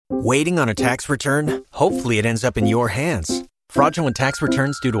Waiting on a tax return? Hopefully it ends up in your hands. Fraudulent tax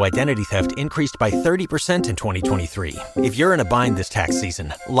returns due to identity theft increased by 30% in 2023. If you're in a bind this tax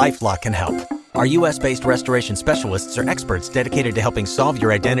season, LifeLock can help. Our U.S.-based restoration specialists are experts dedicated to helping solve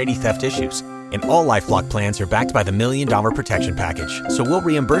your identity theft issues. And all LifeLock plans are backed by the $1 Million Protection Package. So we'll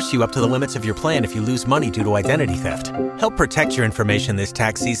reimburse you up to the limits of your plan if you lose money due to identity theft. Help protect your information this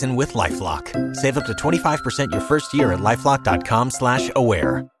tax season with LifeLock. Save up to 25% your first year at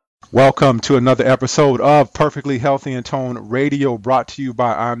LifeLock.com/aware. Welcome to another episode of Perfectly Healthy in Tone Radio, brought to you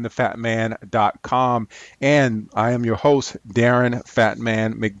by I'mTheFatMan.com. And I am your host, Darren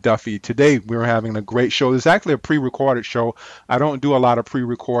Fatman McDuffie. Today, we're having a great show. It's actually a pre-recorded show. I don't do a lot of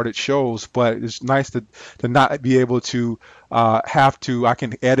pre-recorded shows, but it's nice to not be able to I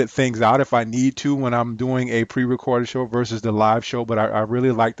can edit things out if I need to when I'm doing a pre-recorded show versus the live show, but I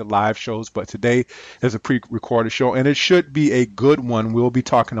really like the live shows. But today is a pre-recorded show, and it should be a good one. We'll be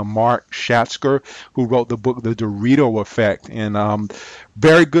talking to Mark Schatzker, who wrote the book, The Dorito Effect, and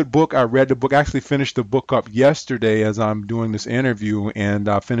very good book. I read the book, actually finished the book up yesterday as I'm doing this interview, and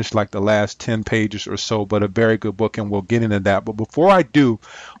I finished like the last 10 pages or so, but a very good book, and we'll get into that. But before I do,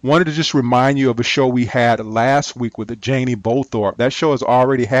 wanted to just remind you of a show we had last week with Janie Bowthorpe. That show has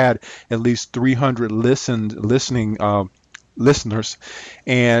already had at least 300 listeners,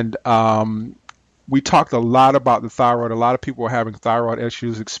 and we talked a lot about the thyroid. A lot of people are having thyroid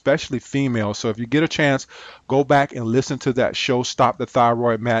issues, especially females. So if you get a chance, go back and listen to that show, Stop the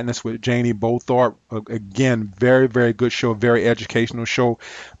Thyroid Madness with Janie Bowthorpe. Again, very, very good show, very educational show.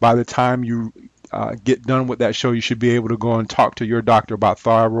 By the time you get done with that show, you should be able to go and talk to your doctor about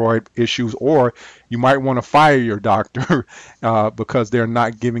thyroid issues, or you might want to fire your doctor because they're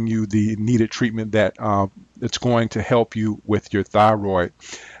not giving you the needed treatment that it's going to help you with your thyroid.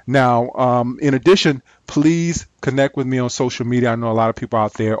 Now, in addition, please connect with me on social media. I know a lot of people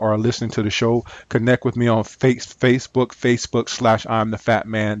out there are listening to the show. Connect with me on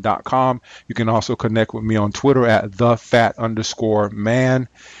Facebook/I'mTheFatMan.com. You can also connect with me on Twitter at @thefat_man,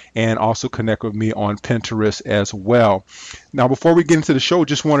 and also connect with me on Pinterest as well. Now, before we get into the show,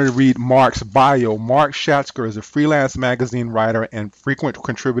 just wanted to read Mark's bio. Mark Schatzker is a freelance magazine writer and frequent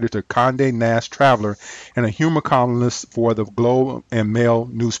contributor to Condé Nast Traveler and a humor columnist for the Globe and Mail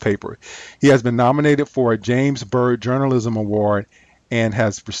newspaper. He has been nominated for a James Byrd Journalism Award and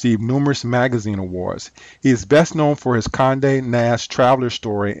has received numerous magazine awards. He is best known for his Condé Nast Traveler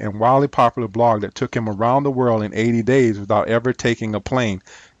story and wildly popular blog that took him around the world in 80 days without ever taking a plane.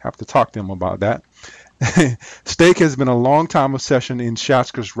 Have to talk to him about that. Steak has been a long-time obsession in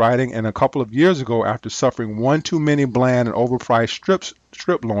Schatzker's writing, and a couple of years ago, after suffering one too many bland and overpriced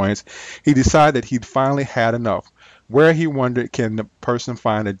strip loins, he decided that he'd finally had enough. Where, he wondered, can the person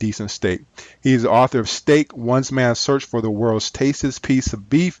find a decent steak? He's the author of Steak, One Man's Search for the World's Tastiest Piece of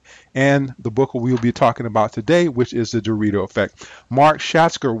Beef, and the book we'll be talking about today, which is The Dorito Effect. Mark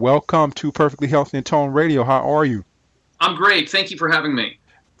Schatzker, welcome to Perfectly Healthy in Tone Radio. How are you? I'm great. Thank you for having me.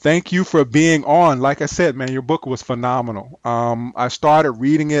 Thank you for being on. Like I said, man, your book was phenomenal. I started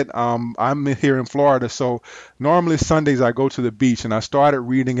reading it. I'm here in Florida, so normally Sundays I go to the beach, and I started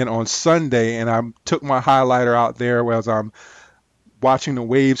reading it on Sunday, and I took my highlighter out there as I'm watching the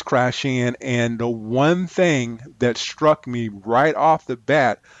waves crash in, and the one thing that struck me right off the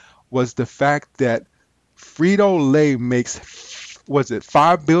bat was the fact that Frito-Lay makes, was it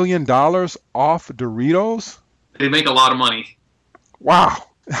 $5 billion off Doritos? They make a lot of money. Wow.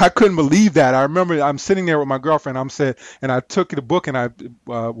 I couldn't believe that. I remember I'm sitting there with my girlfriend. I took the book and I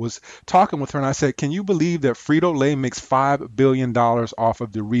was talking with her, and I said, "Can you believe that Frito-Lay makes $5 billion off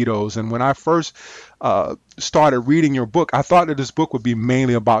of Doritos?" And when I first started reading your book, I thought that this book would be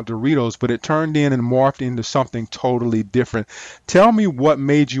mainly about Doritos, but it turned in and morphed into something totally different. Tell me what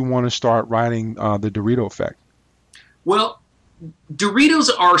made you want to start writing The Dorito Effect. Well, Doritos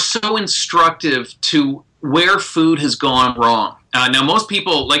are so instructive to where food has gone wrong. Now, most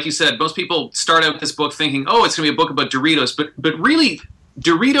people, like you said, most people start out this book thinking, oh, it's going to be a book about Doritos. But really,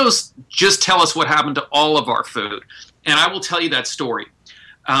 Doritos just tell us what happened to all of our food. And I will tell you that story.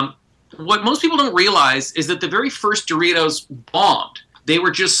 What most people don't realize is that the very first Doritos bombed. They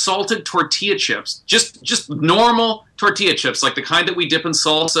were just salted tortilla chips, just normal tortilla chips, like the kind that we dip in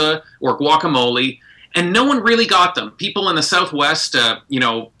salsa or guacamole. And no one really got them. People in the Southwest,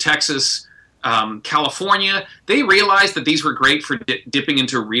 Texas, California, they realized that these were great for dipping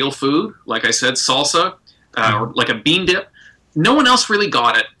into real food, like I said, salsa, or like a bean dip. No one else really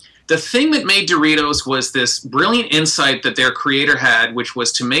got it. The thing that made Doritos was this brilliant insight that their creator had, which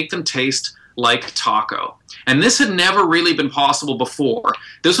was to make them taste like taco. And this had never really been possible before.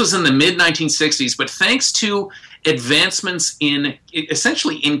 This was in the mid-1960s, but thanks to advancements in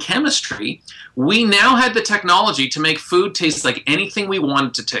essentially in chemistry, we now had the technology to make food taste like anything we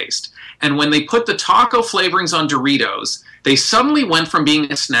wanted to taste. And when they put the taco flavorings on Doritos, they suddenly went from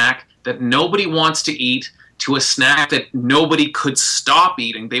being a snack that nobody wants to eat to a snack that nobody could stop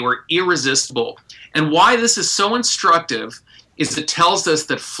eating. They were irresistible. And why this is so instructive is it tells us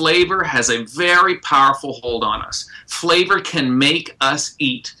that flavor has a very powerful hold on us. Flavor can make us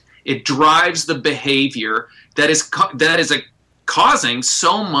eat. It drives the behavior that is causing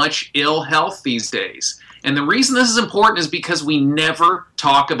so much ill health these days. And the reason this is important is because we never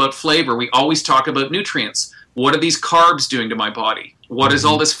talk about flavor. We always talk about nutrients. What are these carbs doing to my body? What is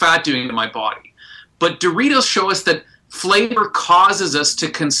all this fat doing to my body? But Doritos show us that flavor causes us to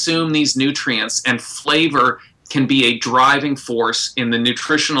consume these nutrients, and flavor can be a driving force in the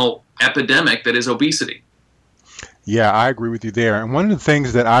nutritional epidemic that is obesity. Yeah, I agree with you there. And one of the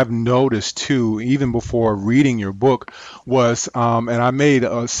things that I've noticed too, even before reading your book, was, and I made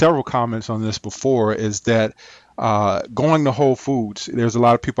several comments on this before, is that going to Whole Foods, there's a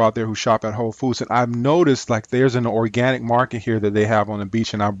lot of people out there who shop at Whole Foods, and I've noticed like there's an organic market here that they have on the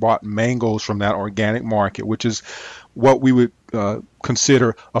beach, and I bought mangoes from that organic market, which is what we would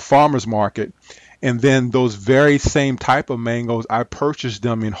consider a farmer's market. And then those very same type of mangoes, I purchased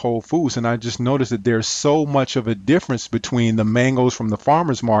them in Whole Foods, and I just noticed that there's so much of a difference between the mangoes from the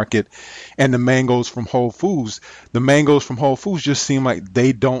farmer's market and the mangoes from Whole Foods. The mangoes from Whole Foods just seem like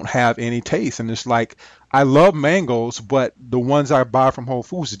they don't have any taste, and it's like, I love mangoes, but the ones I buy from Whole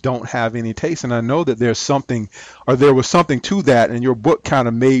Foods don't have any taste. And I know that there's something, or there was something to that, and your book kind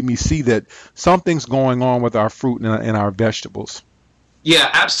of made me see that something's going on with our fruit and our vegetables.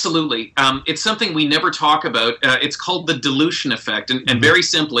 Yeah, absolutely. It's something we never talk about. It's called the dilution effect. And very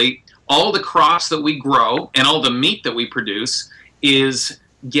simply, all the crops that we grow and all the meat that we produce is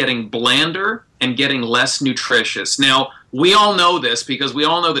getting blander and getting less nutritious. Now, we all know this because we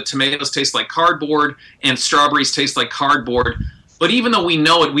all know that tomatoes taste like cardboard and strawberries taste like cardboard. But even though we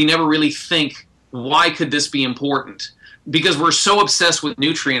know it, we never really think, why could this be important? Because we're so obsessed with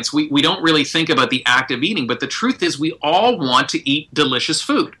nutrients, we don't really think about the act of eating. But the truth is we all want to eat delicious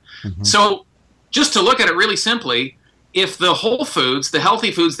food. Mm-hmm. So just to look at it really simply, if the whole foods, the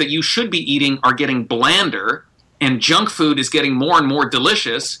healthy foods that you should be eating are getting blander and junk food is getting more and more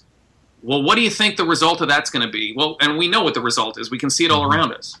delicious, well, what do you think the result of that's going to be? Well, and we know what the result is. We can see it all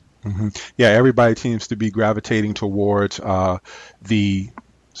around us. Mm-hmm. Yeah, everybody seems to be gravitating towards the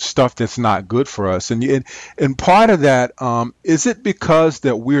stuff that's not good for us. And part of that, is it because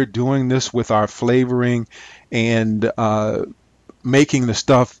that we're doing this with our flavoring and making the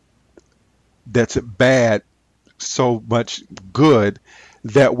stuff that's bad so much good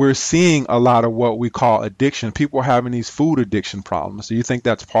that we're seeing a lot of what we call addiction? People are having these food addiction problems. Do you think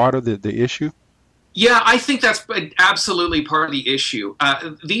that's part of the issue? Yeah, I think that's absolutely part of the issue.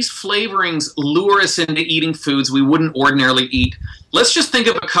 These flavorings lure us into eating foods we wouldn't ordinarily eat. Let's just think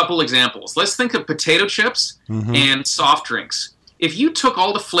of a couple examples. Let's think of potato chips and soft drinks. If you took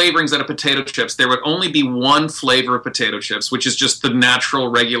all the flavorings out of potato chips, there would only be one flavor of potato chips, which is just the natural,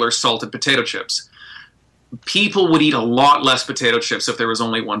 regular salted potato chips. People would eat a lot less potato chips if there was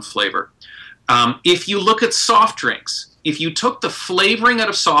only one flavor. If you look at soft drinks, if you took the flavoring out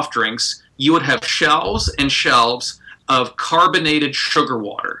of soft drinks, you would have shelves and shelves of carbonated sugar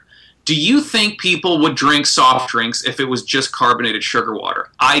water. Do you think people would drink soft drinks if it was just carbonated sugar water?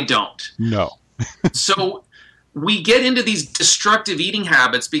 I don't. No. So we get into these destructive eating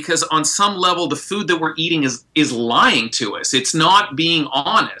habits because on some level the food that we're eating is lying to us. It's not being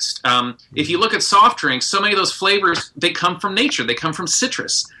honest. If you look at soft drinks, so many of those flavors, they come from nature. They come from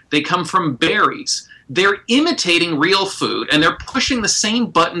citrus. They come from berries. They're imitating real food, and they're pushing the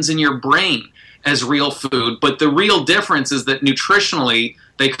same buttons in your brain as real food, but the real difference is that nutritionally,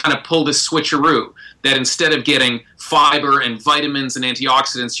 they kind of pull this switcheroo, that instead of getting fiber and vitamins and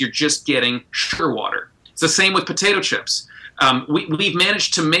antioxidants, you're just getting sugar water. It's the same with potato chips. We've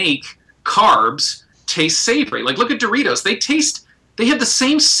managed to make carbs taste savory. Like, look at Doritos. They have the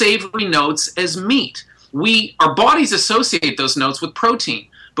same savory notes as meat. Our bodies associate those notes with protein.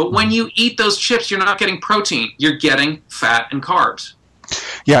 But when you eat those chips, you're not getting protein. You're getting fat and carbs.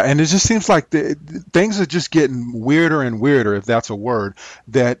 Yeah, and it just seems like things are just getting weirder and weirder, if that's a word,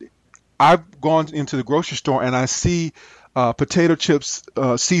 that I've gone into the grocery store and I see potato chips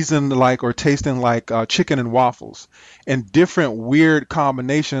seasoned like or tasting like chicken and waffles and different weird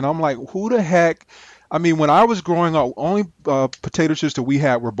combination. And I'm like, who the heck? I mean, when I was growing up, only potato chips that we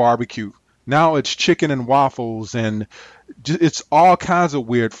had were barbecue. Now it's chicken and waffles, and it's all kinds of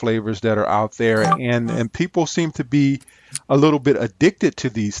weird flavors that are out there, and people seem to be a little bit addicted to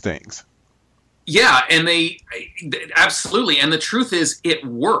these things. Yeah, and they absolutely. And the truth is, it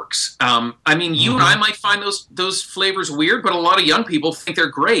works. I mean, you and I might find those flavors weird, but a lot of young people think they're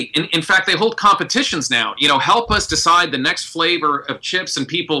great. In fact, they hold competitions now. You know, help us decide the next flavor of chips, and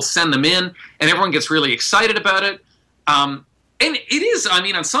people send them in, and everyone gets really excited about it. And it is, I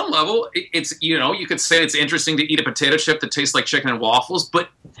mean, on some level, it's, you know, you could say it's interesting to eat a potato chip that tastes like chicken and waffles, but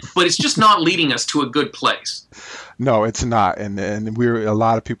it's just not leading us to a good place. No, it's not. And a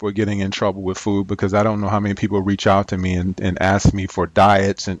lot of people are getting in trouble with food because I don't know how many people reach out to me and ask me for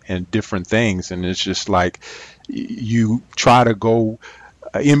diets and different things. And it's just like you try to go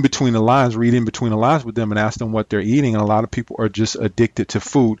in between the lines, read in between the lines with them and ask them what they're eating. And a lot of people are just addicted to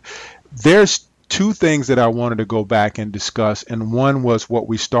food. There's two things that I wanted to go back and discuss, and one was what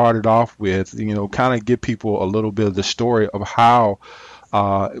we started off with, you know, kind of give people a little bit of the story of how,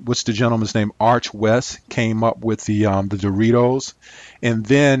 what's the gentleman's name, Arch West came up with the Doritos, and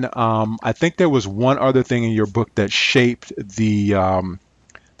then I think there was one other thing in your book that shaped the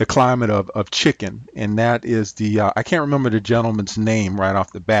climate of chicken, and that is I can't remember the gentleman's name right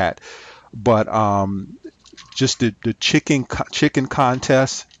off the bat, but just the chicken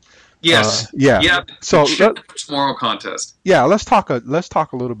contest. Yes. Yeah. So tomorrow contest. Yeah, let's talk a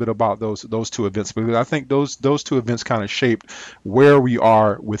little bit about those two events, because I think those two events kind of shaped where we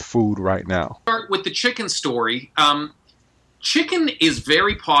are with food right now. Start with the chicken story. Chicken is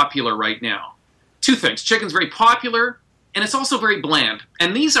very popular right now. Two things: chicken's very popular, and it's also very bland.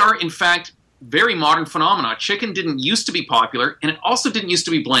 And these are, in fact, very modern phenomena. Chicken didn't used to be popular, and it also didn't used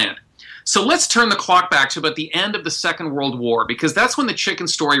to be bland. So let's turn the clock back to about the end of the Second World War, because that's when the chicken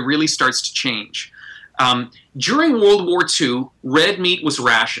story really starts to change. During World War II, red meat was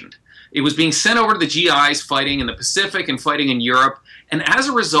rationed. It was being sent over to the GIs fighting in the Pacific and fighting in Europe, and as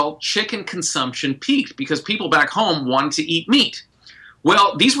a result, chicken consumption peaked because people back home wanted to eat meat.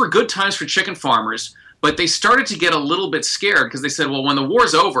 Well, these were good times for chicken farmers, but they started to get a little bit scared because they said, well, when the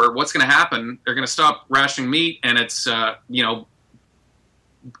war's over, what's going to happen? They're going to stop rationing meat, and it's,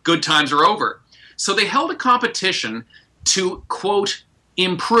 good times are over. So they held a competition to, quote,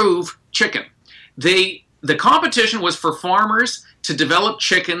 improve chicken. The competition was for farmers to develop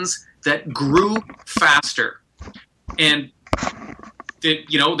chickens that grew faster. And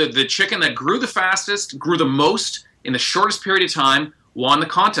the chicken that grew the fastest, grew the most in the shortest period of time, won the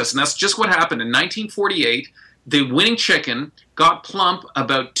contest. And that's just what happened. In 1948, the winning chicken got plump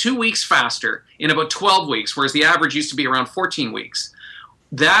about 2 weeks faster in about 12 weeks, whereas the average used to be around 14 weeks.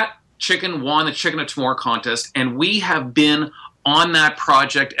 That chicken won the Chicken of Tomorrow contest, and we have been on that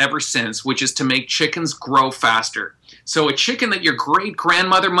project ever since, which is to make chickens grow faster. So a chicken that your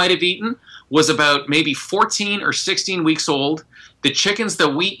great-grandmother might have eaten was about maybe 14 or 16 weeks old. The chickens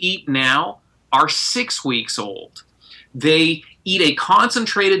that we eat now are 6 weeks old. They eat a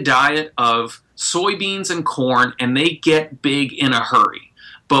concentrated diet of soybeans and corn, and they get big in a hurry.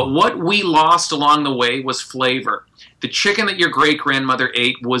 But what we lost along the way was flavor. The chicken that your great-grandmother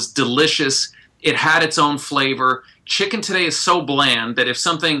ate was delicious. It had its own flavor. Chicken today is so bland that if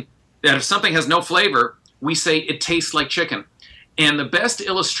something has no flavor, we say it tastes like chicken. And the best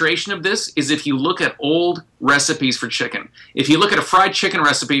illustration of this is if you look at old recipes for chicken. If you look at a fried chicken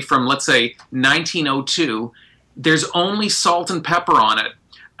recipe from, let's say, 1902, there's only salt and pepper on it.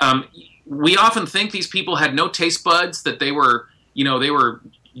 We often think these people had no taste buds, that they were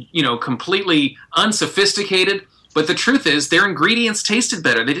completely unsophisticated. But the truth is, their ingredients tasted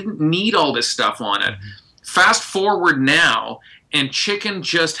better. They didn't need all this stuff on it. Fast forward now, and chicken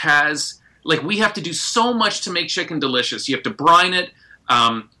just has, we have to do so much to make chicken delicious. You have to brine it.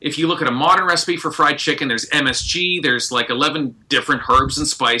 If you look at a modern recipe for fried chicken, there's MSG, there's 11 different herbs and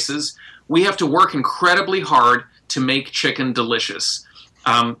spices. We have to work incredibly hard to make chicken delicious.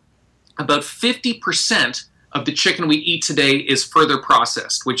 About 50% of the chicken we eat today is further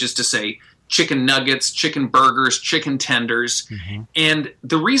processed, which is to say, chicken nuggets, chicken burgers, chicken tenders. Mm-hmm. And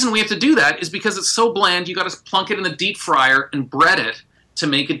the reason we have to do that is because it's so bland, you got to plunk it in the deep fryer and bread it to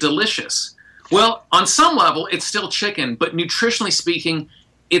make it delicious. Well, on some level, it's still chicken, but nutritionally speaking,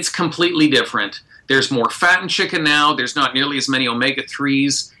 it's completely different. There's more fat in chicken now. There's not nearly as many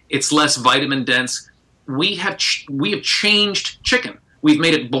omega-3s. It's less vitamin dense. We have changed chicken. We've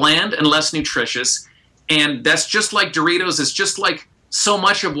made it bland and less nutritious. And that's just like Doritos. It's just like so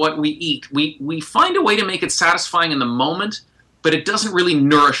much of what we eat. We find a way to make it satisfying in the moment, but it doesn't really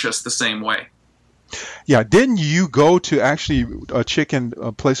nourish us the same way. Yeah, didn't you go to actually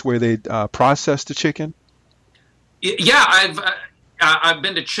a place where they process the chicken? Yeah, I've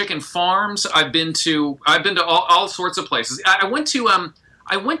been to chicken farms. I've been to all sorts of places. I went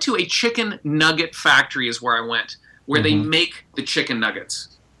to a chicken nugget factory is where I went, where they make the chicken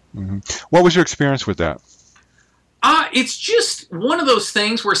nuggets. Hmm. What was your experience with that? It's just one of those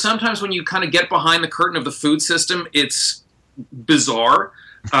things where sometimes when you kind of get behind the curtain of the food system, it's bizarre.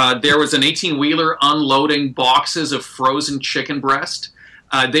 There was an 18-wheeler unloading boxes of frozen chicken breast.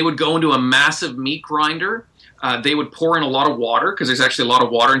 They would go into a massive meat grinder. They would pour in a lot of water, because there's actually a lot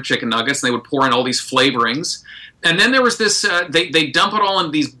of water in chicken nuggets, and they would pour in all these flavorings. And then there was this, they dump it all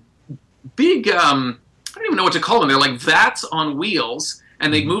in these big, I don't even know what to call them. They're like vats on wheels,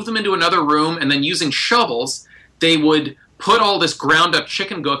 and they'd move them into another room, and then using shovels, they would put all this ground up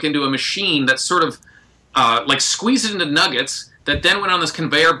chicken gook into a machine that sort of like squeezed it into nuggets that then went on this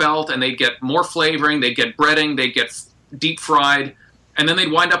conveyor belt, and they'd get more flavoring, they'd get breading, they'd get deep fried, and then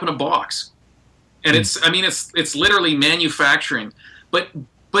they'd wind up in a box. And it's literally manufacturing. But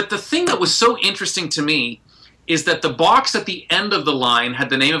the thing that was so interesting to me is that the box at the end of the line had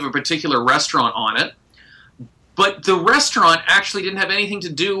the name of a particular restaurant on it, but the restaurant actually didn't have anything to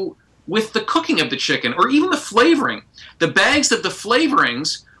do with the cooking of the chicken or even the flavoring. The bags of the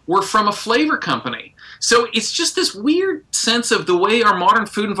flavorings were from a flavor company. So it's just this weird sense of the way our modern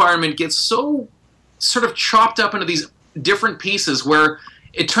food environment gets so sort of chopped up into these different pieces, where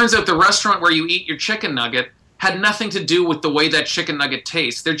it turns out the restaurant where you eat your chicken nugget had nothing to do with the way that chicken nugget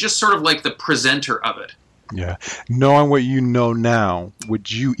tastes. They're just sort of like the presenter of it. Yeah. Knowing what you know now, would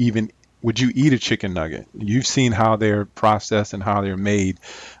you eat a chicken nugget? You've seen how they're processed and how they're made.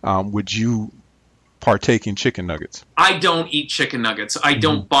 Would you partake in chicken nuggets? I don't eat chicken nuggets. I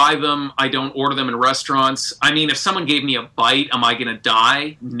don't buy them. I don't order them in restaurants. I mean, if someone gave me a bite, am I going to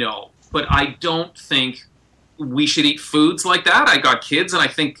die? No. But I don't think we should eat foods like that. I got kids, and I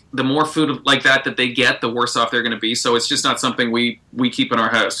think the more food like that they get, the worse off they're going to be. So it's just not something we keep in our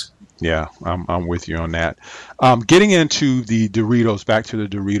house. Yeah, I'm with you on that. Getting into the Doritos, back to the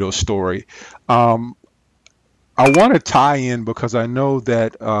Doritos story. I want to tie in because I know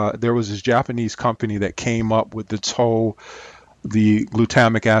that there was this Japanese company that came up with the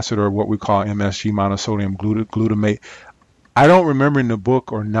glutamic acid, or what we call MSG, monosodium glutamate. I don't remember in the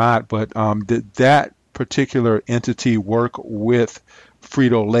book or not, but did that particular entity work with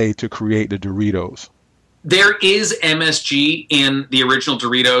Frito-Lay to create the Doritos? There is MSG in the original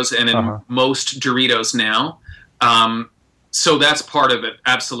Doritos and in most Doritos now. So that's part of it,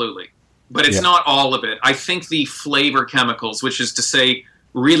 absolutely. But it's not all of it. I think the flavor chemicals, which is to say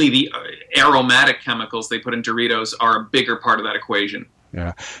really the aromatic chemicals they put in Doritos, are a bigger part of that equation.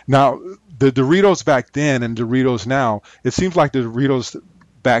 Yeah. Now, the Doritos back then and Doritos now, it seems like the Doritos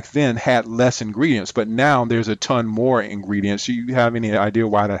back then had less ingredients, but now there's a ton more ingredients. Do you have any idea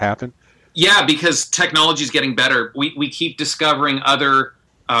why that happened? Yeah, because technology is getting better. We keep discovering other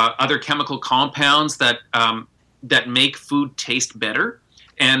chemical compounds that make food taste better,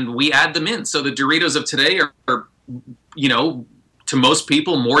 and we add them in. So the Doritos of today are, to most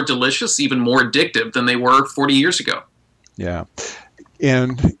people, more delicious, even more addictive than they were 40 years ago. Yeah.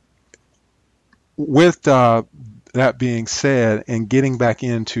 And with that being said, and getting back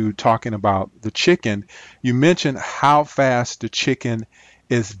into talking about the chicken, you mentioned how fast the chicken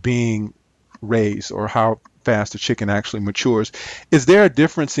is being raised, or how fast the chicken actually matures. Is there a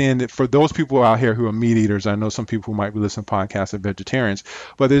difference in, for those people out here who are meat eaters? I know some people who might be listening to podcasts are vegetarians,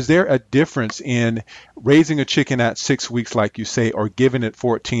 but is there a difference in raising a chicken at 6 weeks, like you say, or giving it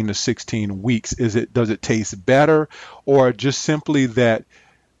 14 to 16 weeks? Does it taste better, or just simply that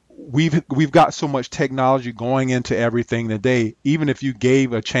we've got so much technology going into everything today? Even if you gave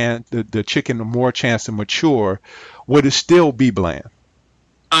the chicken more chance to mature, would it still be bland?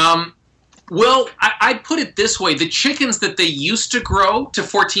 Well, I'd put it this way. The chickens that they used to grow to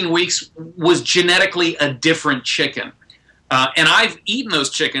 14 weeks was genetically a different chicken. And I've eaten those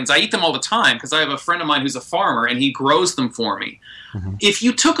chickens. I eat them all the time because I have a friend of mine who's a farmer, and he grows them for me. Mm-hmm. If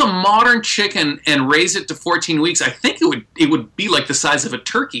you took a modern chicken and raised it to 14 weeks, I think it would be like the size of a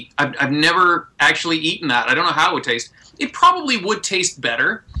turkey. I've never actually eaten that. I don't know how it would taste. It probably would taste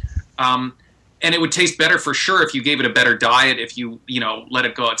better. And it would taste better for sure if you gave it a better diet, if you let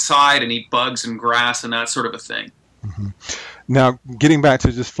it go outside and eat bugs and grass and that sort of a thing. Mm-hmm. Now, getting back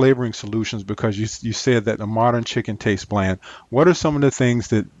to just flavoring solutions, because you said that the modern chicken tastes bland. What are some of the things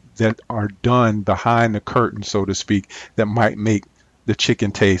that are done behind the curtain, so to speak, that might make the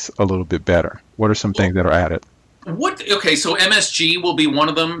chicken taste a little bit better? What are some things that are added? Okay, so MSG will be one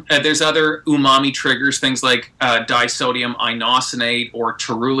of them. There's other umami triggers, things like disodium inosinate or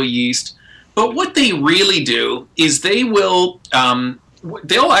torula yeast. But what they really do is they'll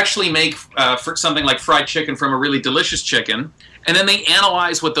actually make for something like fried chicken from a really delicious chicken, and then they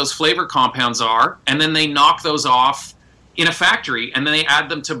analyze what those flavor compounds are, and then they knock those off in a factory, and then they add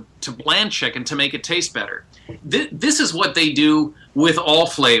them to bland chicken to make it taste better. This is what they do with all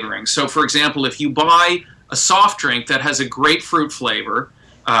flavoring. So, for example, if you buy a soft drink that has a grapefruit flavor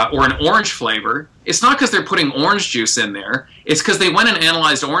or an orange flavor, it's not because they're putting orange juice in there. It's because they went and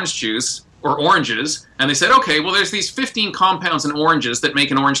analyzed orange juice or oranges, and they said, okay, well, there's these 15 compounds in oranges that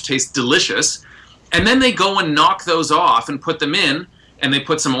make an orange taste delicious, and then they go and knock those off and put them in, and they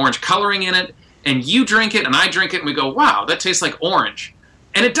put some orange coloring in it, and you drink it, and I drink it, and we go, wow, that tastes like orange.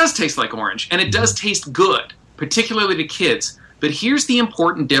 And it does taste like orange, and it does taste good, particularly to kids. But here's the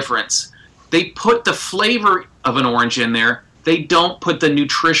important difference. They put the flavor of an orange in there. They don't put the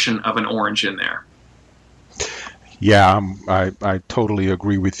nutrition of an orange in there. Yeah, I totally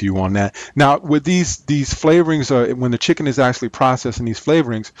agree with you on that. Now, with these flavorings, when the chicken is actually processing these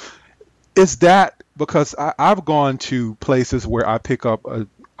flavorings, is that because I've gone to places where I pick up a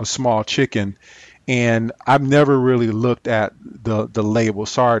small chicken, and I've never really looked at the label.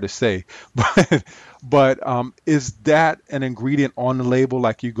 Sorry to say, but is that an ingredient on the label?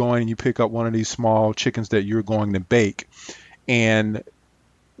 Like you go in and you pick up one of these small chickens that you're going to bake, and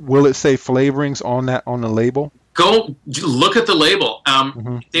will it say flavorings on the label? Go look at the label.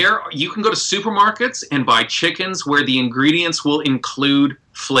 There, you can go to supermarkets and buy chickens where the ingredients will include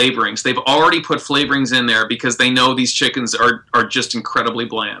flavorings. They've already put flavorings in there because they know these chickens are just incredibly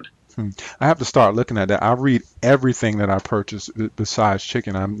bland. I have to start looking at that. I read everything that I purchase besides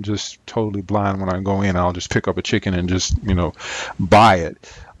chicken. I'm just totally blind when I go in. I'll just pick up a chicken and just, buy it.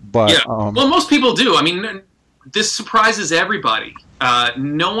 But yeah, well, most people do. I mean, this surprises everybody.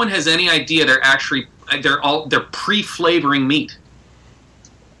 No one has any idea they're pre-flavoring meat.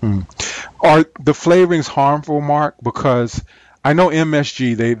 Are the flavorings harmful, Mark? Because I know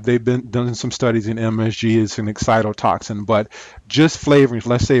MSG, they've been done some studies in MSG. It's an excitotoxin, but just flavorings,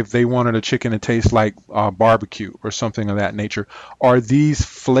 let's say if they wanted a chicken to taste like barbecue or something of that nature, are these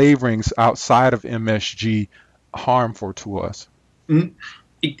flavorings outside of MSG harmful to us?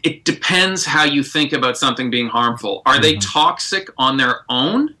 It depends how you think about something being harmful. Are they toxic on their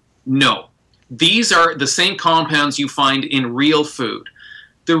own? No. These are the same compounds you find in real food.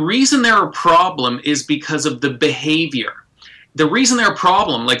 The reason they're a problem is because of the behavior. The reason they're a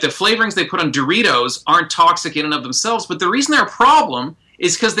problem, like the flavorings they put on Doritos aren't toxic in and of themselves, but the reason they're a problem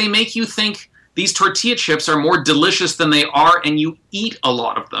is because they make you think these tortilla chips are more delicious than they are, and you eat a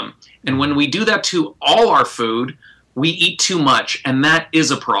lot of them. And when we do that to all our food, we eat too much, and that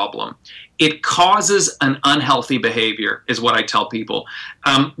is a problem. It causes an unhealthy behavior, is what I tell people.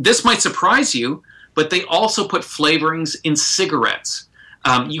 This might surprise you, but they also put flavorings in cigarettes.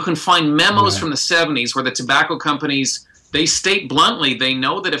 You can find memos from the 70s where the tobacco companies, they state bluntly, they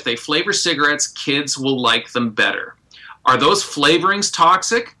know that if they flavor cigarettes, kids will like them better. Are those flavorings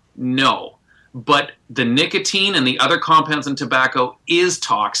toxic? No. But the nicotine and the other compounds in tobacco is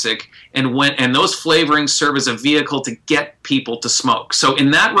toxic, and those flavorings serve as a vehicle to get people to smoke. So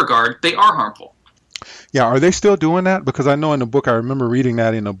in that regard, they are harmful. Yeah, are they still doing that? Because I know in the book, I remember reading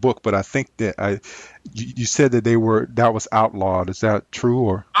that in a book, but I think that you said that that was outlawed. Is that true?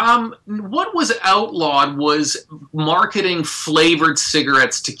 Or what was outlawed was marketing flavored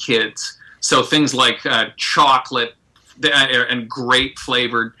cigarettes to kids. So things like chocolate and grape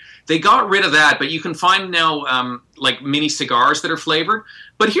flavored. They got rid of that, but you can find now like mini cigars that are flavored.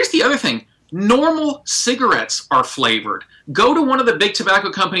 But here's the other thing. Normal cigarettes are flavored. Go to one of the big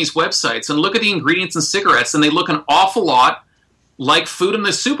tobacco companies' websites and look at the ingredients in cigarettes, and they look an awful lot like food in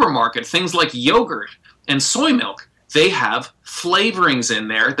the supermarket. Things like yogurt and soy milk. They have flavorings in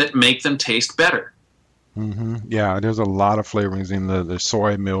there that make them taste better. Yeah, there's a lot of flavorings in the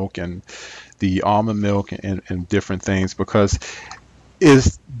soy milk and the almond milk and different things, because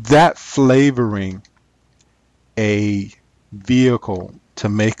is that flavoring a vehicle to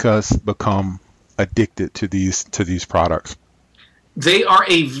make us become addicted to these products? They are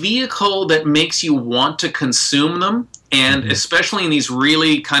a vehicle that makes you want to consume them, and especially in these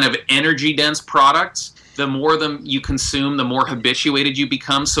really kind of energy-dense products, the more them you consume, the more habituated you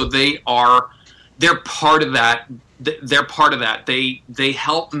become. So they're part of that. They're part of that. They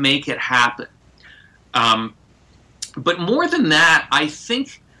help make it happen. But more than that, I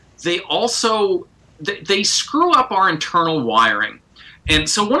think they also they screw up our internal wiring. And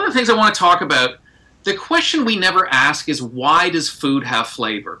so one of the things I want to talk about, the question we never ask is, why does food have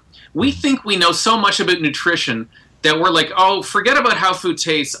flavor? We think we know so much about nutrition that we're like, oh, forget about how food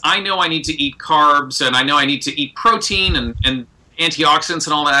tastes. I know I need to eat carbs, and I know I need to eat protein and antioxidants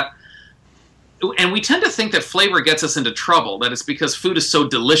and all that. And we tend to think that flavor gets us into trouble, that it's because food is so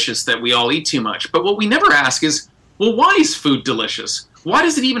delicious that we all eat too much. But what we never ask is, well, why is food delicious? Why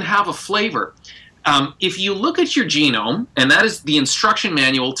does it even have a flavor? If you look at your genome, and that is the instruction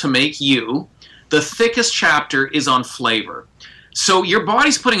manual to make you, the thickest chapter is on flavor. So your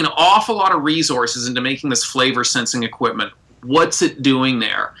body's putting an awful lot of resources into making this flavor sensing equipment. What's it doing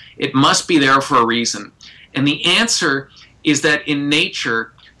there? It must be there for a reason. And the answer is that in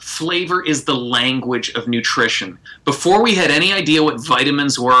nature, flavor is the language of nutrition. Before we had any idea what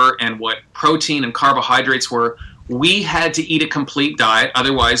vitamins were and what protein and carbohydrates were, we had to eat a complete diet.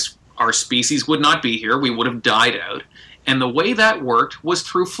 Otherwise, our species would not be here. We would have died out. And the way that worked was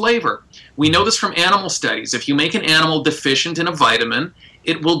through flavor. We know this from animal studies. If you make an animal deficient in a vitamin,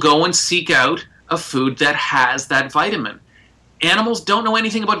 it will go and seek out a food that has that vitamin. Animals don't know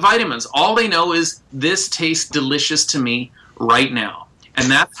anything about vitamins. All they know is this tastes delicious to me right now. And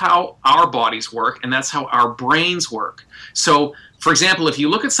that's how our bodies work, and that's how our brains work. So, for example, if you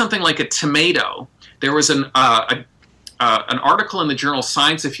look at something like a tomato, there was an article in the journal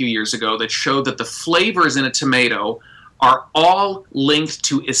Science a few years ago that showed that the flavors in a tomato are all linked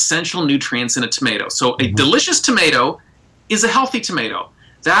to essential nutrients in a tomato. So a delicious tomato is a healthy tomato.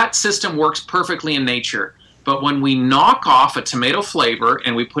 That system works perfectly in nature. But when we knock off a tomato flavor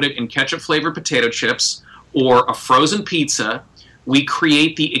and we put it in ketchup-flavored potato chips or a frozen pizza, we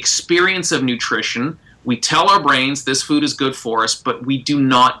create the experience of nutrition. We tell our brains this food is good for us, but we do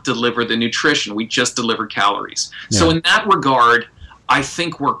not deliver the nutrition. We just deliver calories. Yeah. So in that regard, I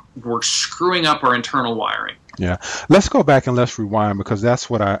think we're screwing up our internal wiring. Yeah. Let's go back and let's rewind, because that's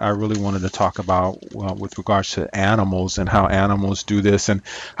what I really wanted to talk about with regards to animals and how animals do this. And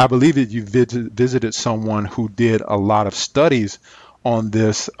I believe that you visited someone who did a lot of studies on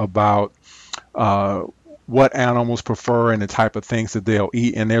this about what animals prefer and the type of things that they'll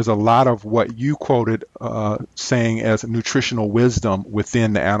eat. And there's a lot of what you quoted saying as nutritional wisdom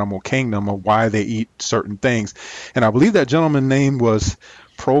within the animal kingdom of why they eat certain things. And I believe that gentleman's name was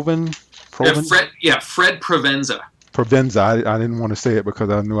Fred Provenza. Provenza. I didn't want to say it because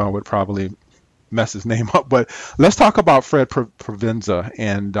I knew I would probably mess his name up. But let's talk about Fred Provenza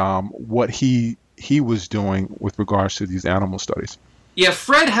and what he was doing with regards to these animal studies. Yeah,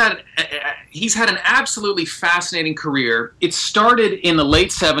 he's had an absolutely fascinating career. It started in the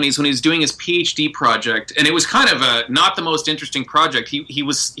late 70s when he was doing his PhD project, and it was kind of not the most interesting project.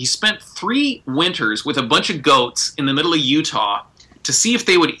 He spent 3 winters with a bunch of goats in the middle of Utah to see if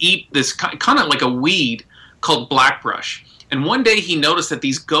they would eat this kind of like a weed called blackbrush. And one day he noticed that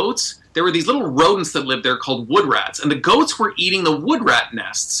these goats, there were these little rodents that lived there called wood rats, and the goats were eating the wood rat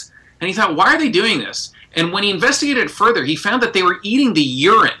nests. And he thought, why are they doing this? And when he investigated further, he found that they were eating the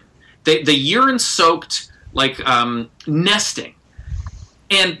urine. The urine-soaked, nesting.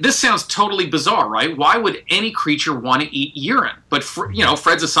 And this sounds totally bizarre, right? Why would any creature want to eat urine? But,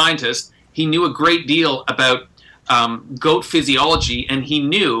 Fred's a scientist. He knew a great deal about goat physiology, and he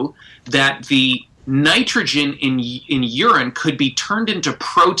knew that the nitrogen in urine could be turned into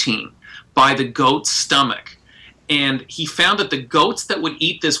protein by the goat's stomach. And he found that the goats that would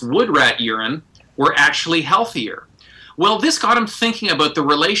eat this wood rat urine were actually healthier. Well, this got him thinking about the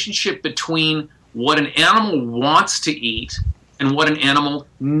relationship between what an animal wants to eat and what an animal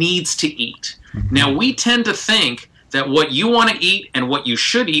needs to eat. Mm-hmm. Now, we tend to think that what you want to eat and what you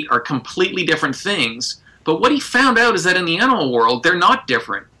should eat are completely different things. But what he found out is that in the animal world, they're not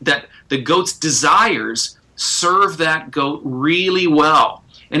different, that the goat's desires serve that goat really well.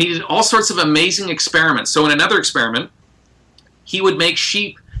 And he did all sorts of amazing experiments. So in another experiment, he would make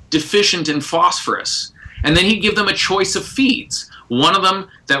sheep deficient in phosphorus, and then he'd give them a choice of feeds. One of them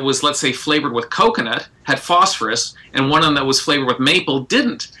that was, let's say, flavored with coconut had phosphorus, and one of them that was flavored with maple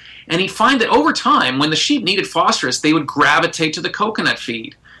didn't. And he'd find that over time, when the sheep needed phosphorus, they would gravitate to the coconut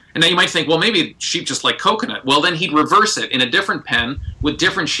feed. And now you might think, well, maybe sheep just like coconut. Well, then he'd reverse it in a different pen with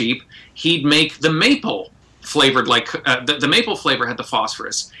different sheep. He'd make the maple flavored the maple flavor had the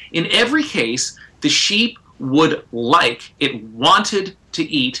phosphorus. In every case, the sheep wanted to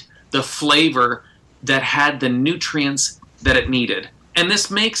eat the flavor that had the nutrients that it needed. And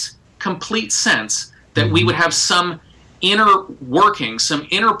this makes complete sense that we would have some inner working, some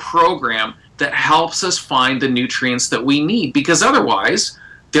inner program that helps us find the nutrients that we need, because otherwise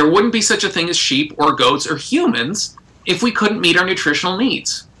there wouldn't be such a thing as sheep or goats or humans if we couldn't meet our nutritional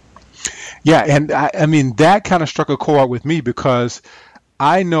needs. Yeah, and I mean, that kind of struck a chord with me, because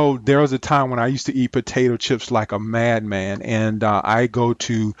I know there was a time when I used to eat potato chips like a madman, and I go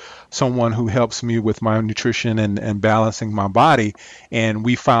to someone who helps me with my nutrition and balancing my body, and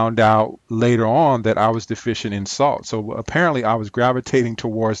we found out later on that I was deficient in salt. So apparently I was gravitating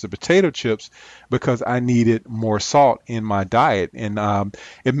towards the potato chips because I needed more salt in my diet. And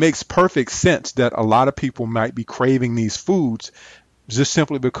it makes perfect sense that a lot of people might be craving these foods just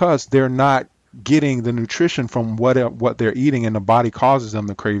simply because they're not getting the nutrition from what they're eating, and the body causes them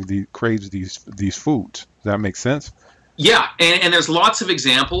to crave these foods. Does that make sense? Yeah, and there's lots of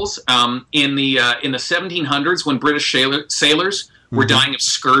examples. In the 1700s, when British sailors were dying of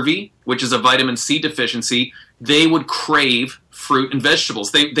scurvy, which is a vitamin C deficiency, they would crave fruit and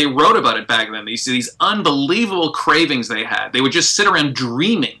vegetables. They wrote about it back then. These unbelievable cravings they had. They would just sit around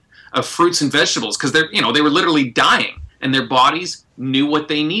dreaming of fruits and vegetables because they were literally dying, and their bodies knew what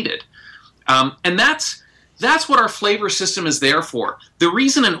they needed. And that's what our flavor system is there for. The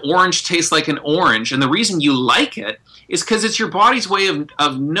reason an orange tastes like an orange, and the reason you like it, is because it's your body's way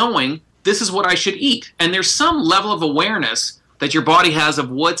of knowing this is what I should eat. And there's some level of awareness that your body has of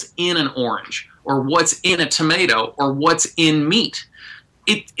what's in an orange, or what's in a tomato, or what's in meat.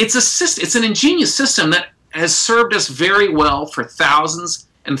 It's an ingenious system that has served us very well for thousands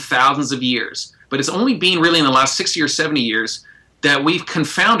and thousands of years. But it's only been really in the last 60 or 70 years that we've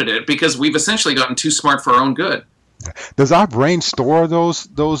confounded it, because we've essentially gotten too smart for our own good. Does our brain store those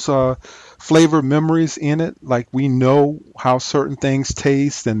flavor memories in it? Like, we know how certain things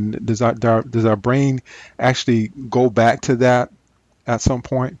taste, and does our brain actually go back to that at some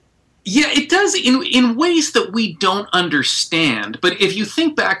point? Yeah, it does in ways that we don't understand. But if you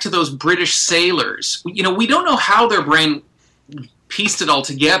think back to those British sailors, we don't know how their brain pieced it all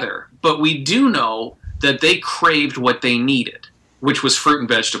together, but we do know that they craved what they needed, which was fruit and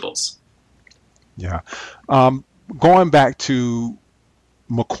vegetables. Yeah. Going back to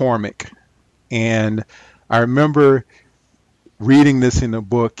McCormick, and I remember reading this in a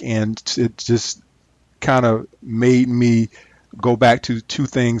book, and it just kind of made me go back to two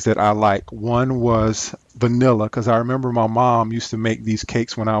things that I like. One was vanilla, because I remember my mom used to make these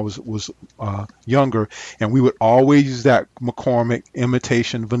cakes when I was younger, and we would always use that McCormick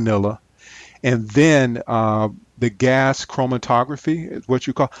imitation vanilla. And then the gas chromatography is what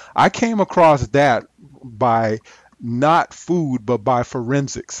you call. I came across that by not food, but by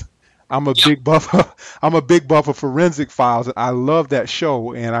forensics. I'm a big buff of forensic files, and I love that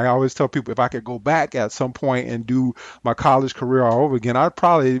show. And I always tell people, if I could go back at some point and do my college career all over again, I'd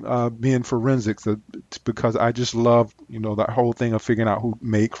probably be in forensics, because I just love that whole thing of figuring out who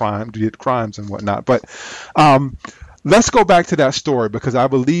did crimes and whatnot. But let's go back to that story, because I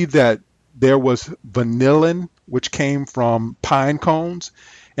believe that there was vanillin, which came from pine cones,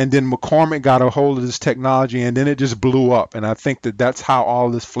 and then McCormick got a hold of this technology, and then it just blew up. And I think that's how all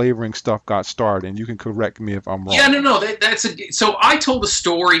this flavoring stuff got started. And you can correct me if I'm wrong. Yeah, no. So I told a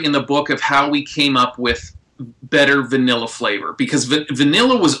story in the book of how we came up with better vanilla flavor, because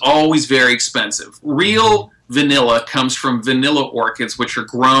vanilla was always very expensive. Real vanilla comes from vanilla orchids, which are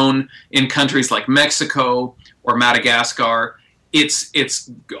grown in countries like Mexico or Madagascar.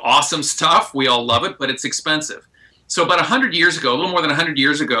 It's awesome stuff. We all love it, but it's expensive. So about 100 years ago, a little more than 100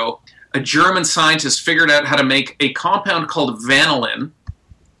 years ago, a German scientist figured out how to make a compound called vanillin,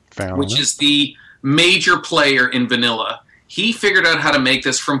 which is the major player in vanilla. He figured out how to make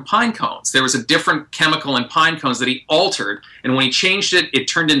this from pine cones. There was a different chemical in pine cones that he altered, and when he changed it, it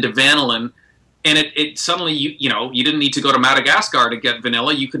turned into vanillin. And it suddenly, you didn't need to go to Madagascar to get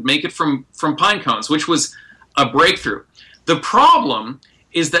vanilla. You could make it from pine cones, which was a breakthrough. The problem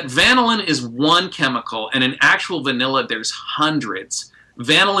is that vanillin is one chemical, and in actual vanilla there's hundreds.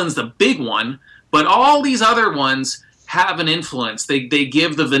 Vanillin's the big one, but all these other ones have an influence. They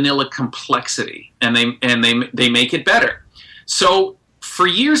give the vanilla complexity, and they make it better. So for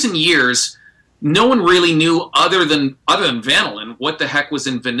years and years, no one really knew other than vanillin what the heck was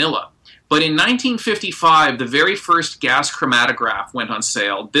in vanilla. But in 1955, the very first gas chromatograph went on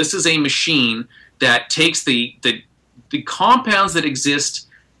sale. This is a machine that takes the compounds that exist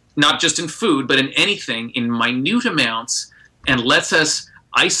not just in food, but in anything, in minute amounts, and lets us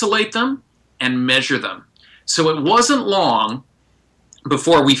isolate them and measure them. So it wasn't long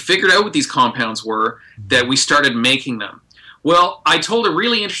before we figured out what these compounds were that we started making them. Well, I told a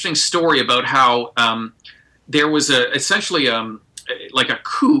really interesting story about how there was essentially like a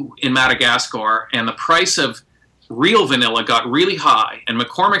coup in Madagascar, and the price of real vanilla got really high, and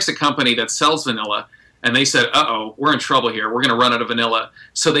McCormick's a company that sells vanilla. And they said, uh-oh, we're in trouble here. We're going to run out of vanilla.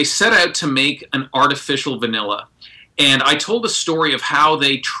 So they set out to make an artificial vanilla. And I told a story of how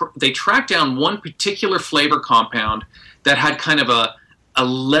they tracked down one particular flavor compound that had kind of a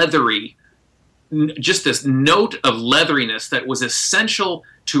leathery, just this note of leatheriness that was essential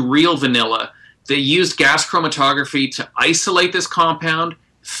to real vanilla. They used gas chromatography to isolate this compound,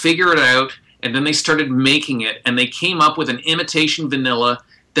 figure it out, and then they started making it. And they came up with an imitation vanilla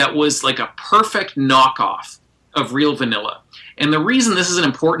that was like a perfect knockoff of real vanilla. And the reason this is an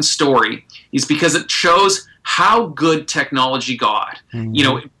important story is because it shows how good technology got.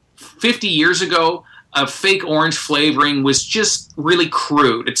 Mm-hmm. 50 years ago, a fake orange flavoring was just really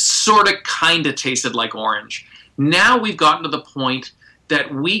crude. It sort of kind of tasted like orange. Now we've gotten to the point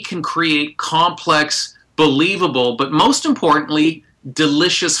that we can create complex, believable, but most importantly,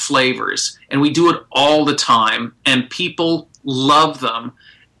 delicious flavors. And we do it all the time, and people love them.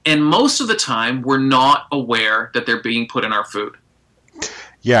 And most of the time, we're not aware that they're being put in our food.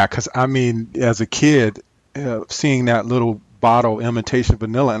 Yeah, because I mean, as a kid, seeing that little bottle imitation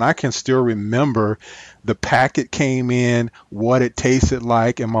vanilla, and I can still remember the packet came in, what it tasted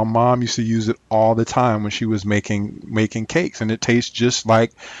like, and my mom used to use it all the time when she was making cakes, and it tastes just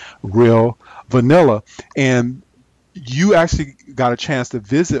like real vanilla. And you actually got a chance to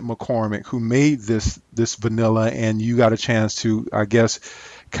visit McCormick, who made this vanilla, and you got a chance to, I guess,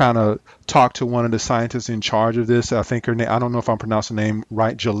 kind of talk to one of the scientists in charge of this. I think her name, I don't know if I'm pronouncing her name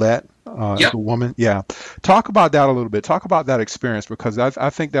right, Gillette, Yep. the woman. Yeah. Talk about that a little bit. Talk about that experience, because I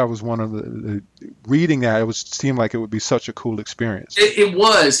think that was one of the reading that, seemed like it would be such a cool experience. It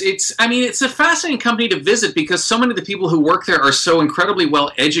was. It's a fascinating company to visit because so many of the people who work there are so incredibly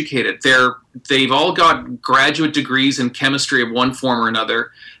well educated. They've all got graduate degrees in chemistry of one form or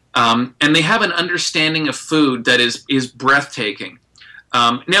another, and they have an understanding of food that is breathtaking.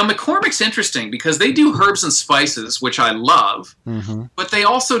 Now, McCormick's interesting because they do herbs and spices, which I love, but they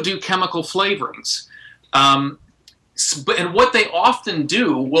also do chemical flavorings. And what they often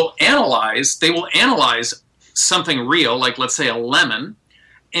do they will analyze something real, like let's say a lemon,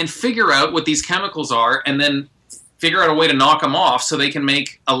 and figure out what these chemicals are, and then figure out a way to knock them off so they can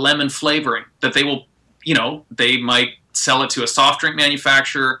make a lemon flavoring that they will, they might sell it to a soft drink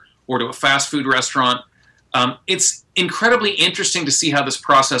manufacturer or to a fast food restaurant. It's incredibly interesting to see how this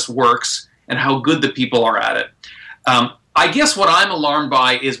process works and how good the people are at it. I guess what I'm alarmed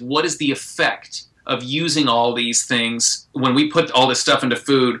by is what is the effect of using all these things when we put all this stuff into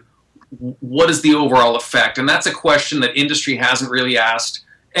food. What is the overall effect? And that's a question that industry hasn't really asked,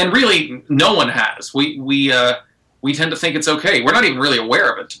 and really no one has. We tend to think it's okay. We're not even really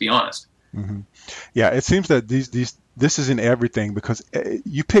aware of it, to be honest. Mm-hmm. Yeah, it seems that this is in everything, because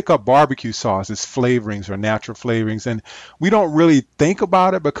you pick up barbecue sauce, it's flavorings or natural flavorings, and we don't really think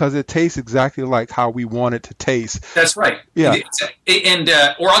about it because it tastes exactly like how we want it to taste. That's right. Yeah.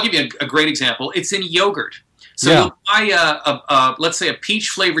 Or I'll give you a great example. It's in yogurt. So you'll buy, let's say, a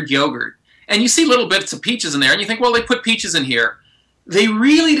peach-flavored yogurt, and you see little bits of peaches in there, and you think, well, they put peaches in here. They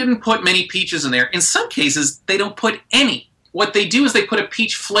really didn't put many peaches in there. In some cases, they don't put any. What they do is they put a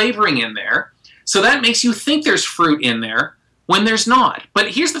peach flavoring in there, so that makes you think there's fruit in there when there's not. But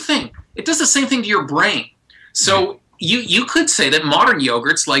here's the thing. It does the same thing to your brain. So you could say that modern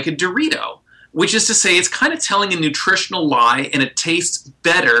yogurt's like a Dorito, which is to say it's kind of telling a nutritional lie, and it tastes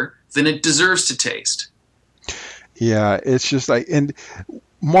better than it deserves to taste. Yeah, it's just like, and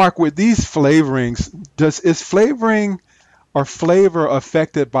Mark, with these flavorings, is flavoring or flavor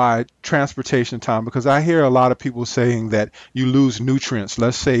affected by transportation time? Because I hear a lot of people saying that you lose nutrients.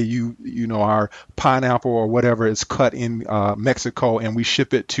 Let's say our pineapple or whatever is cut in Mexico, and we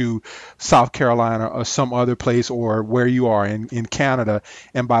ship it to South Carolina or some other place, or where you are in Canada,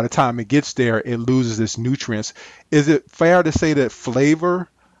 and by the time it gets there, it loses its nutrients. Is it fair to say that flavor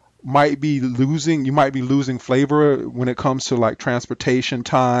you might be losing flavor when it comes to like transportation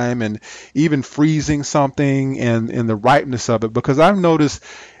time and even freezing something and the ripeness of it? Because I've noticed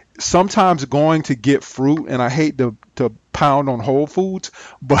sometimes going to get fruit, and I hate to pound on Whole Foods,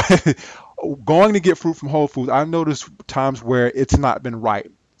 but going to get fruit from Whole Foods, I've noticed times where it's not been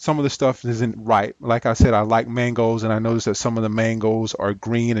ripe. Some of the stuff isn't ripe. Like I said, I like mangoes, and I noticed that some of the mangoes are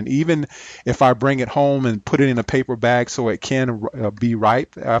green. And even if I bring it home and put it in a paper bag so it can be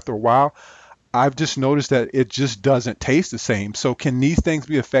ripe after a while, I've just noticed that it just doesn't taste the same. So can these things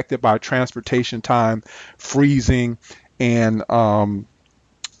be affected by transportation time, freezing, and the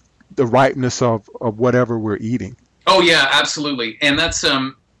ripeness of whatever we're eating? Oh yeah, absolutely. And that's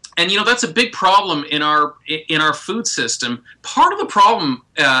that's a big problem in our food system. Part of the problem,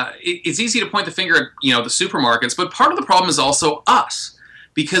 it's easy to point the finger at the supermarkets, but part of the problem is also us,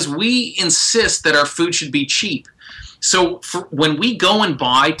 because we insist that our food should be cheap. So when we go and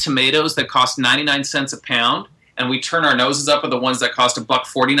buy tomatoes that cost 99 cents a pound, and we turn our noses up at the ones that cost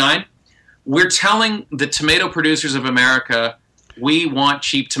 $1.49, we're telling the tomato producers of America, we want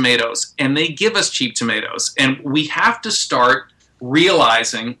cheap tomatoes, and they give us cheap tomatoes. And we have to start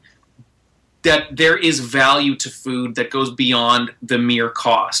realizing that there is value to food that goes beyond the mere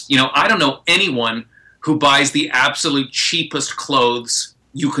cost. I don't know anyone who buys the absolute cheapest clothes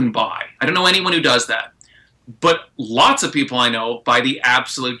you can buy. I don't know anyone who does that. But lots of people I know buy the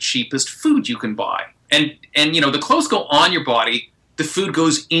absolute cheapest food you can buy. And the clothes go on your body. the food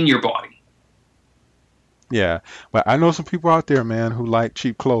goes in your body. Yeah, but I know some people out there, man, who like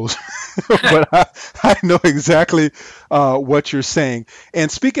cheap clothes. But I know exactly what you're saying.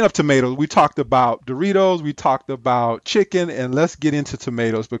 And speaking of tomatoes, we talked about Doritos, we talked about chicken, and let's get into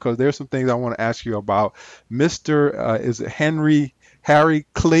tomatoes because there's some things I want to ask you about. Is it Harry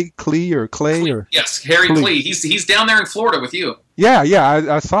Clee or Clay or Yes, Harry Clee. He's down there in Florida with you. Yeah,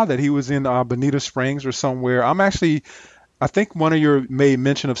 I saw that he was in Bonita Springs or somewhere. I think one of you made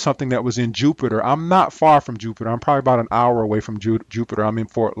mention of something that was in Jupiter. I'm not far from Jupiter. I'm probably about an hour away from Jupiter. I'm in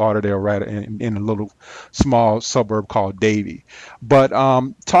Fort Lauderdale, right in a little small suburb called Davie. But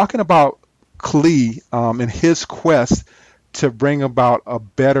talking about Clee and his quest to bring about a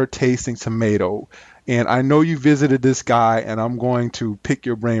better tasting tomato, and I know you visited this guy, and I'm going to pick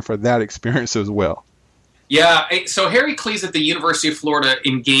your brain for that experience as well. Yeah, so Harry Clee's at the University of Florida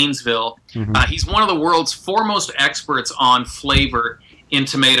in Gainesville. Mm-hmm. He's one of the world's foremost experts on flavor in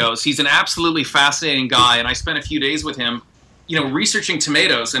tomatoes. He's an absolutely fascinating guy, and I spent a few days with him, researching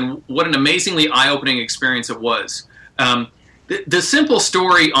tomatoes, and what an amazingly eye-opening experience it was. The simple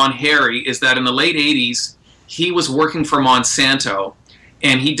story on Harry is that in the late 80s, he was working for Monsanto,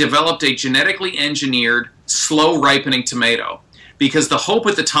 and he developed a genetically engineered, slow-ripening tomato. Because the hope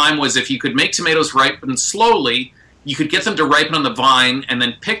at the time was if you could make tomatoes ripen slowly, you could get them to ripen on the vine and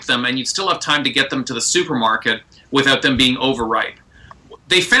then pick them, and you'd still have time to get them to the supermarket without them being overripe.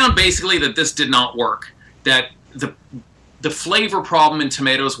 They found basically that this did not work, that the flavor problem in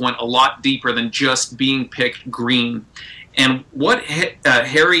tomatoes went a lot deeper than just being picked green. And what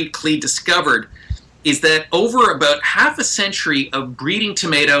Harry Clee discovered is that over about half a century of breeding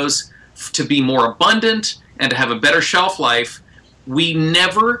tomatoes to be more abundant and to have a better shelf life, we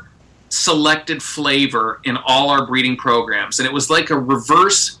never selected flavor in all our breeding programs. And it was like a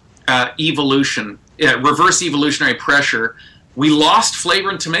reverse evolutionary pressure. We lost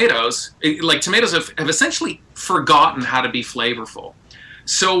flavor in tomatoes. Tomatoes have essentially forgotten how to be flavorful.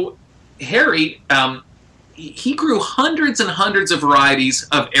 So Harry, he grew hundreds and hundreds of varieties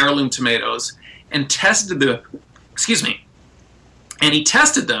of heirloom tomatoes and tested them, and he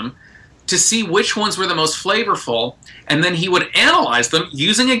tested them to see which ones were the most flavorful, and then he would analyze them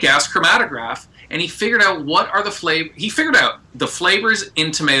using a gas chromatograph, and he figured out the flavors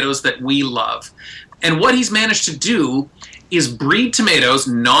in tomatoes that we love. And what he's managed to do is breed tomatoes,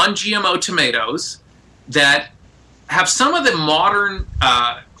 non-GMO tomatoes, that have some of the modern,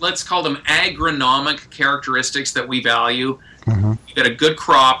 let's call them agronomic characteristics that we value. Mm-hmm. You get a good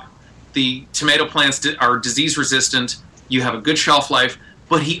crop, the tomato plants are disease resistant, you have a good shelf life,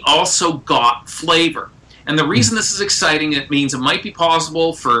 but he also got flavor. And the reason this is exciting, it means it might be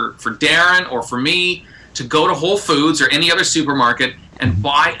possible for Darren or for me to go to Whole Foods or any other supermarket and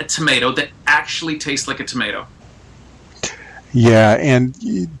buy a tomato that actually tastes like a tomato. Yeah, and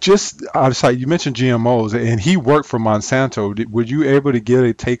you mentioned GMOs, and he worked for Monsanto. Were you able to get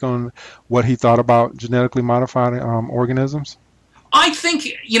a take on what he thought about genetically modified organisms? I think,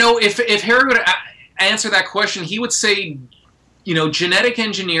 if Harry would answer that question, he would say, genetic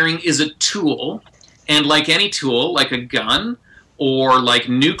engineering is a tool, and like any tool, like a gun or like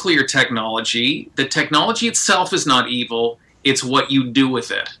nuclear technology, the technology itself is not evil, it's what you do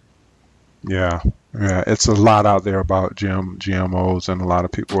with it. Yeah, it's a lot out there about GMOs, and a lot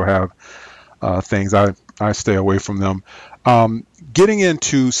of people have things. I stay away from them. Getting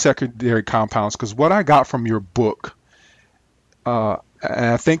into secondary compounds, because what I got from your book, and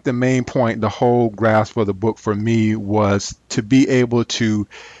I think the main point, the whole grasp of the book for me was to be able to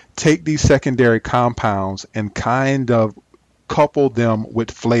take these secondary compounds and kind of couple them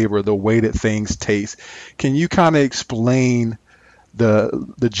with flavor, the way that things taste. Can you kind of explain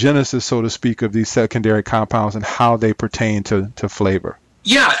the genesis, so to speak, of these secondary compounds and how they pertain to flavor?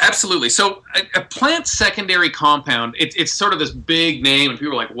 Yeah, absolutely. So a plant secondary compound, it's sort of this big name, and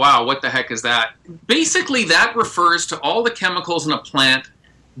people are like, wow, what the heck is that? Basically, that refers to all the chemicals in a plant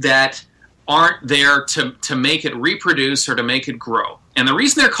that aren't there to make it reproduce or to make it grow. And the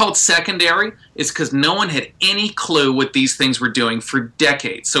reason they're called secondary is because no one had any clue what these things were doing for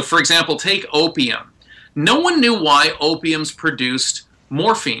decades. So, for example, take opium. No one knew why opiums produced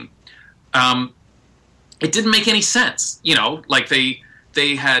morphine. It didn't make any sense.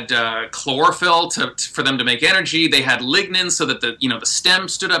 They had chlorophyll for them to make energy. They had lignin so that the stem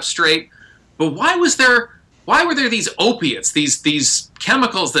stood up straight. But why were there these opiates, these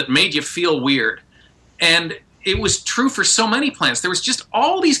chemicals that made you feel weird? And it was true for so many plants. There was just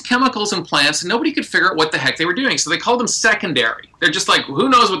all these chemicals in plants, and nobody could figure out what the heck they were doing. So they called them secondary. They're just like, who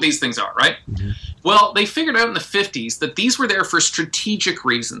knows what these things are, right? Mm-hmm. Well, they figured out in the 50s that these were there for strategic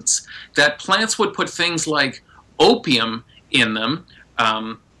reasons, that plants would put things like opium in them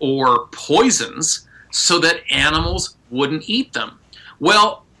or poisons so that animals wouldn't eat them.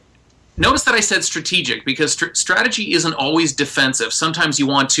 Well, notice that I said strategic, because strategy isn't always defensive. Sometimes you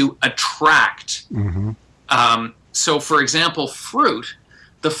want to attract. So, for example, fruit,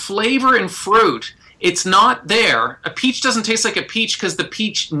 the flavor in fruit, it's not there. A peach doesn't taste like a peach because the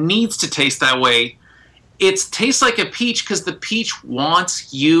peach needs to taste that way. It tastes like a peach because the peach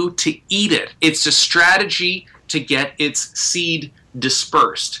wants you to eat it. It's a strategy to get its seed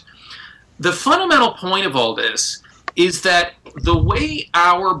dispersed. The fundamental point of all this is that the way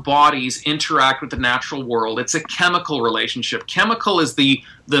our bodies interact with the natural world, it's a chemical relationship. Chemical is the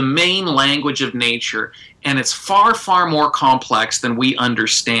main language of nature, and it's far, far more complex than we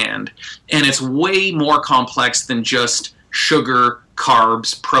understand. And it's way more complex than just sugar,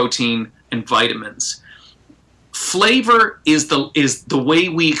 carbs, protein, and vitamins. Flavor is the way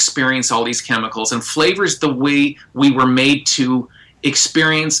we experience all these chemicals, and flavor is the way we were made to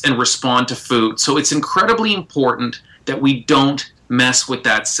experience and respond to food. So it's incredibly important that we don't mess with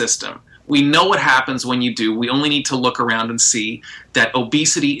that system. We know what happens when you do. We only need to look around and see that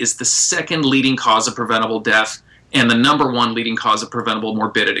obesity is the second leading cause of preventable death and the number one leading cause of preventable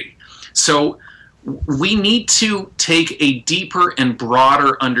morbidity. So we need to take a deeper and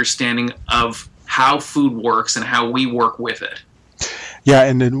broader understanding of how food works and how we work with it. Yeah,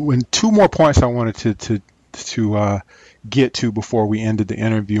 and then when two more points I wanted to get to before we ended the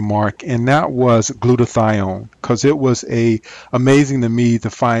interview, Mark, and that was glutathione, because it was amazing to me to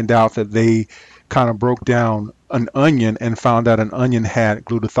find out that they kind of broke down an onion and found out an onion had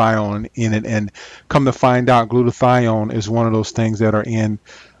glutathione in it, and come to find out glutathione is one of those things that are in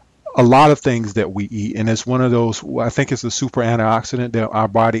a lot of things that we eat, and it's one of those, I think it's a super antioxidant that our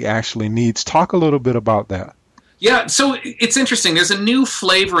body actually needs. Talk a little bit about that. Yeah, so it's interesting. There's a new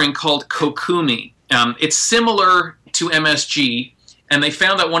flavoring called kokumi. It's similar to MSG, and they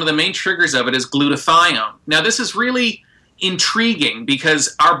found that one of the main triggers of it is glutathione. Now, this is really intriguing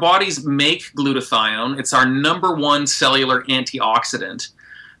because our bodies make glutathione. It's our number one cellular antioxidant.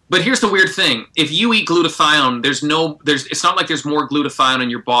 But here's the weird thing. If you eat glutathione, it's not like there's more glutathione in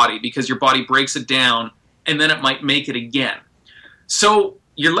your body, because your body breaks it down and then it might make it again. So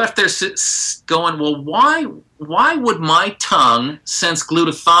you're left there going, well, why would my tongue sense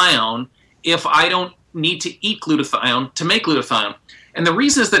glutathione if I don't need to eat glutathione to make glutathione? And the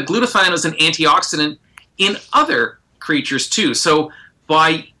reason is that glutathione is an antioxidant in other creatures too. So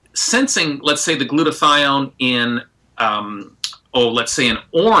by sensing, let's say, the glutathione in let's say an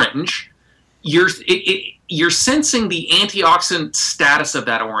orange, you're sensing the antioxidant status of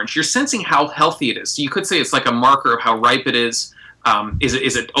that orange. You're sensing how healthy it is. So you could say it's like a marker of how ripe it is.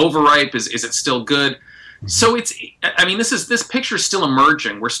 Is it overripe? Is it still good? So this picture is still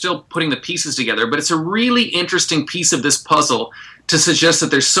emerging. We're still putting the pieces together, but it's a really interesting piece of this puzzle to suggest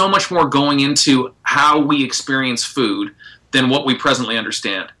that there's so much more going into how we experience food than what we presently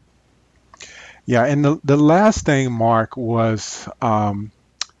understand. Yeah, and the last thing, Mark, was one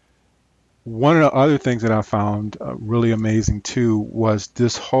of the other things that I found really amazing too was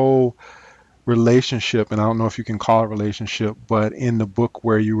this whole relationship, and I don't know if you can call it relationship, but in the book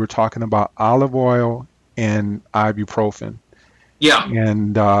where you were talking about olive oil and ibuprofen. Yeah.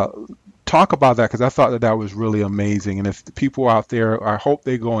 And talk about that, because I thought that was really amazing. And if the people out there, I hope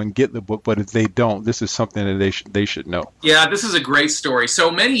they go and get the book, but if they don't, this is something that they should know. Yeah, this is a great story. So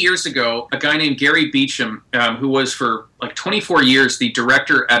many years ago, a guy named Gary Beecham, who was for like 24 years the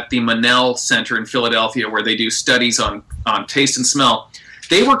director at the Monell Center in Philadelphia, where they do studies on taste and smell,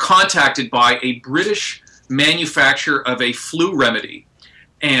 they were contacted by a British manufacturer of a flu remedy.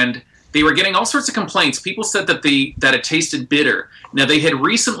 And they were getting all sorts of complaints. People said that it tasted bitter. Now, they had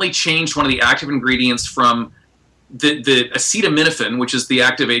recently changed one of the active ingredients from the acetaminophen, which is the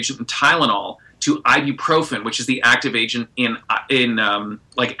active agent in Tylenol, to ibuprofen, which is the active agent in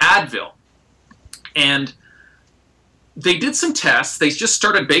like Advil. And they did some tests. They just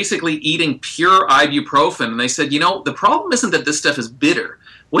started basically eating pure ibuprofen, and they said, the problem isn't that this stuff is bitter.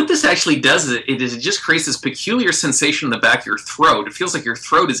 What this actually does is it just creates this peculiar sensation in the back of your throat. It feels like your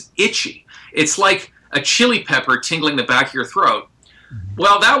throat is itchy. It's like a chili pepper tingling the back of your throat.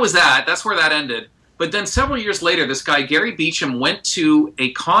 Well, that was that. That's where that ended. But then several years later, this guy, Gary Beecham, went to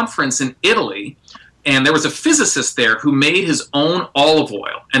a conference in Italy, and there was a physicist there who made his own olive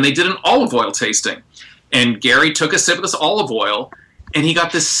oil, and they did an olive oil tasting. And Gary took a sip of this olive oil, and he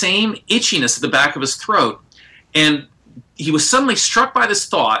got the same itchiness at the back of his throat. And he was suddenly struck by this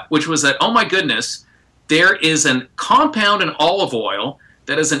thought, which was that, oh my goodness, there is a compound in olive oil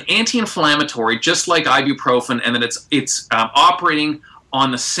that is an anti-inflammatory, just like ibuprofen, and that it's operating on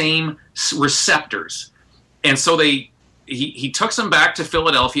the same receptors. And so he took some back to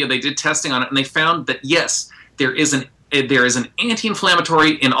Philadelphia. They did testing on it, and they found that yes, there is an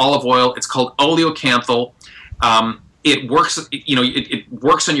anti-inflammatory in olive oil. It's called oleocanthal. It works, it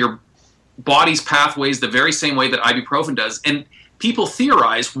works on your body's pathways the very same way that ibuprofen does. And people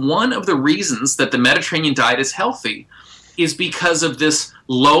theorize one of the reasons that the Mediterranean diet is healthy is because of this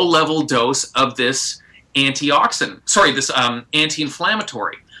low-level dose of this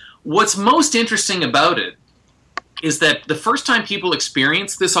anti-inflammatory. What's most interesting about it is that the first time people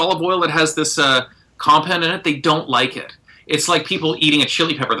experience this olive oil that has this compound in it, they don't like it. It's like people eating a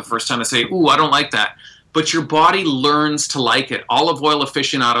chili pepper the first time. They say, ooh, I don't like that. But your body learns to like it. Olive oil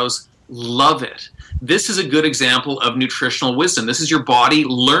aficionados love it. This is a good example of nutritional wisdom. This is your body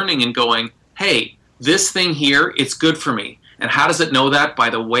learning and going, hey, this thing here, it's good for me. And how does it know that? By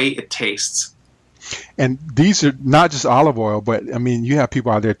the way it tastes. And these are not just olive oil, but I mean, you have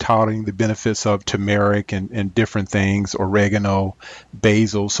people out there touting the benefits of turmeric and different things, oregano,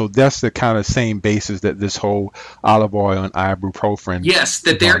 basil. So that's the kind of same basis that this whole olive oil and ibuprofen. Yes,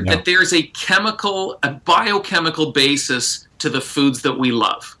 that there's a biochemical basis to the foods that we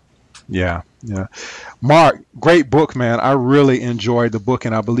love. Yeah. Mark, great book, man. I really enjoyed the book,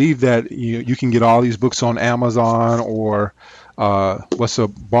 and I believe that you can get all these books on Amazon or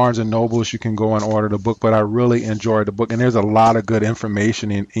Barnes and Nobles. You can go and order the book, but I really enjoyed the book, and there's a lot of good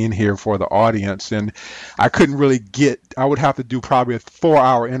information in here for the audience. And I couldn't really I would have to do probably a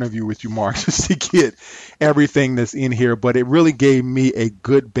 4-hour interview with you, Mark, just to get everything that's in here. But it really gave me a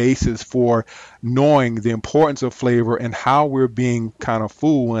good basis for knowing the importance of flavor and how we're being kind of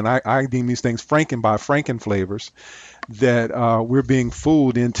fooled. And I deem these things Franken flavors, that we're being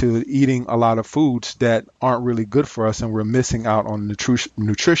fooled into eating a lot of foods that aren't really good for us, and we're missing out on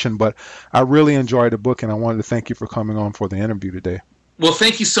nutrition. But I really enjoyed the book, and I wanted to thank you for coming on for the interview today. Well,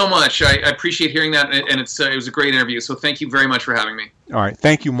 thank you so much. I appreciate hearing that, and it was a great interview. So thank you very much for having me. All right.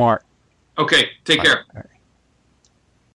 Thank you, Mark. Okay. Take care. All right.